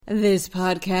This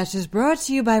podcast is brought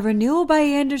to you by Renewal by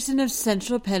Andersen of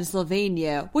Central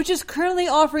Pennsylvania, which is currently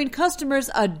offering customers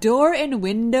a door and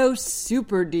window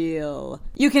super deal.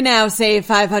 You can now save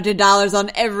 $500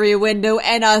 on every window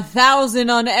and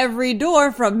 $1,000 on every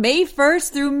door from May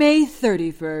 1st through May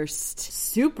 31st.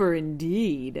 Super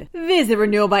indeed. Visit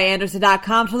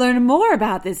renewalbyandersen.com to learn more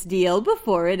about this deal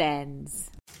before it ends.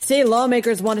 State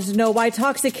lawmakers wanted to know why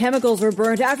toxic chemicals were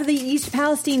burned after the East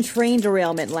Palestine train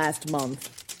derailment last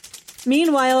month.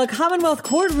 Meanwhile, a Commonwealth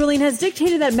Court ruling has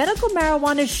dictated that medical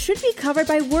marijuana should be covered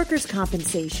by workers'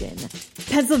 compensation.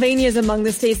 Pennsylvania is among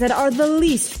the states that are the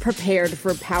least prepared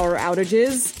for power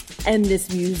outages, and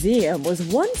this museum was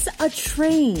once a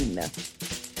train.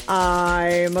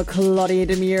 I'm Claudia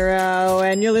DeMuro,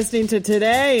 and you're listening to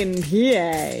Today in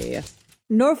PA.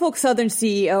 Norfolk Southern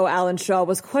CEO Alan Shaw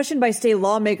was questioned by state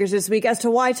lawmakers this week as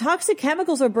to why toxic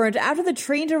chemicals were burned after the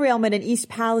train derailment in East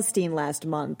Palestine last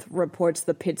month, reports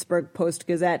the Pittsburgh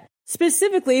Post-Gazette,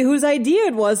 specifically whose idea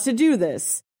it was to do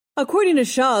this. According to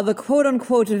Shaw, the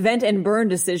quote-unquote vent and burn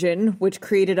decision, which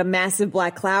created a massive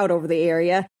black cloud over the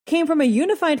area, came from a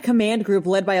unified command group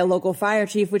led by a local fire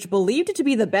chief which believed it to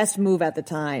be the best move at the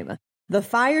time. The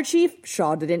fire chief,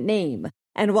 Shaw didn't name.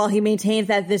 And while he maintained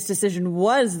that this decision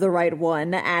was the right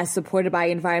one, as supported by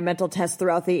environmental tests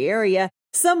throughout the area,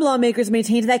 some lawmakers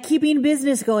maintained that keeping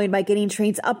business going by getting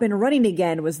trains up and running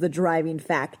again was the driving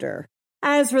factor.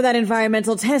 As for that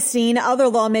environmental testing, other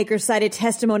lawmakers cited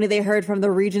testimony they heard from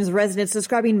the region's residents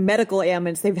describing medical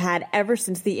ailments they've had ever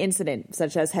since the incident,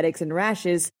 such as headaches and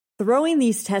rashes, throwing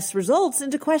these test results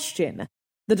into question.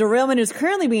 The derailment is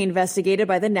currently being investigated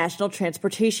by the National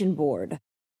Transportation Board.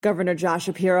 Governor Josh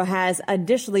Shapiro has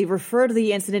additionally referred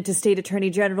the incident to State Attorney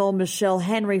General Michelle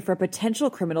Henry for potential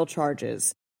criminal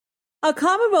charges. A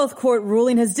Commonwealth Court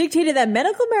ruling has dictated that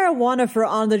medical marijuana for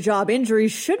on-the-job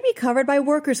injuries should be covered by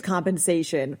workers'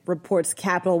 compensation, reports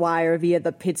Capitol Wire via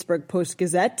the Pittsburgh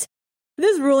Post-Gazette.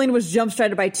 This ruling was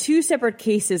jump-started by two separate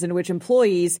cases in which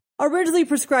employees, originally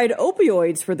prescribed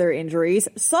opioids for their injuries,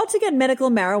 sought to get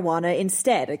medical marijuana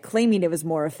instead, claiming it was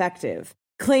more effective.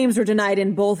 Claims were denied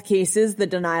in both cases, the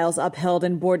denials upheld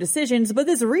in board decisions, but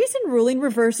this recent ruling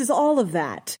reverses all of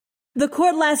that. The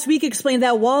court last week explained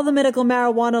that while the medical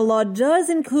marijuana law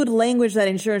does include language that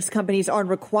insurance companies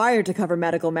aren't required to cover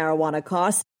medical marijuana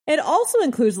costs, it also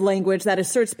includes language that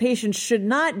asserts patients should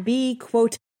not be,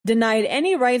 quote, denied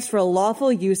any rights for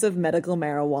lawful use of medical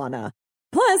marijuana.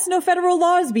 Plus, no federal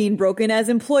law is being broken as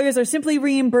employers are simply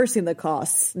reimbursing the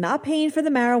costs, not paying for the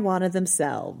marijuana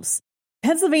themselves.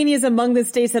 Pennsylvania is among the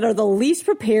states that are the least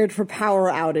prepared for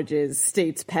power outages,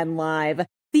 states Penn Live.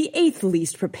 The 8th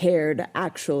least prepared,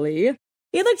 actually.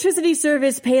 Electricity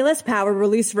service Payless Power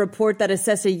released a report that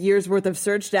assessed a year's worth of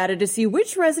search data to see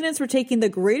which residents were taking the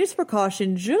greatest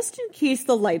precaution just in case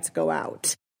the lights go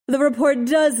out. The report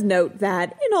does note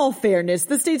that, in all fairness,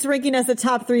 the states ranking as the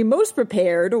top 3 most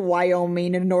prepared,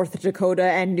 Wyoming, North Dakota,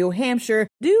 and New Hampshire,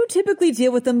 do typically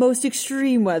deal with the most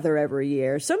extreme weather every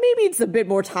year, so maybe it's a bit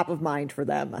more top of mind for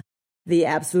them. The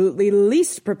absolutely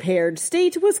least prepared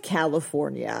state was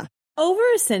California. Over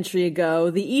a century ago,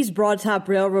 the East Broadtop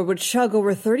Railroad would chug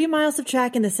over 30 miles of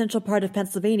track in the central part of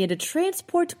Pennsylvania to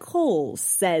transport coal,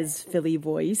 says Philly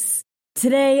Voice.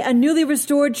 Today, a newly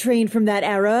restored train from that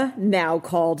era, now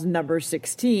called number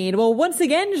 16, will once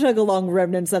again chug along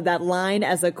remnants of that line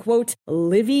as a, quote,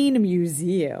 living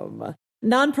museum.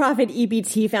 Nonprofit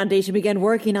EBT Foundation began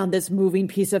working on this moving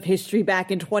piece of history back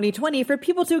in 2020 for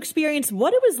people to experience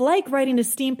what it was like riding a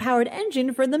steam-powered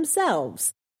engine for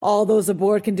themselves. All those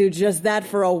aboard can do just that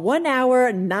for a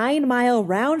 1-hour, 9-mile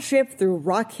round trip through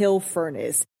Rock Hill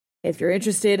Furnace. If you're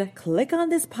interested, click on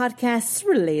this podcast's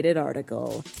related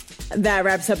article. That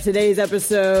wraps up today's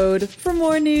episode. For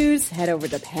more news, head over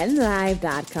to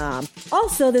PennLive.com.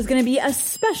 Also, there's going to be a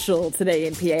special Today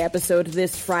in PA episode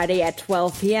this Friday at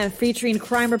 12 p.m. featuring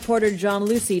crime reporter John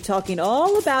Lucy talking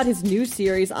all about his new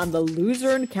series on the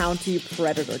Luzerne County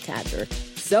Predator Catcher.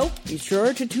 So be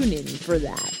sure to tune in for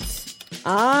that.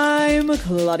 I'm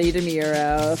Claudia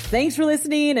DeMuro. Thanks for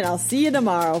listening, and I'll see you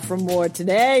tomorrow for more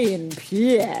Today in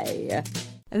PA.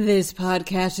 This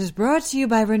podcast is brought to you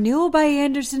by Renewal by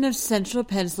Andersen of Central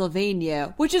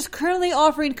Pennsylvania, which is currently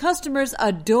offering customers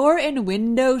a door and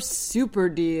window super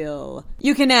deal.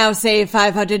 You can now save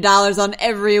 $500 on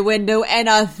every window and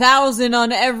 $1,000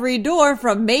 on every door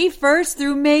from May 1st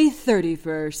through May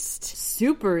 31st.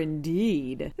 Super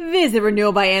indeed. Visit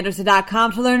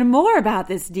renewalbyandersen.com to learn more about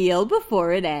this deal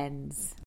before it ends.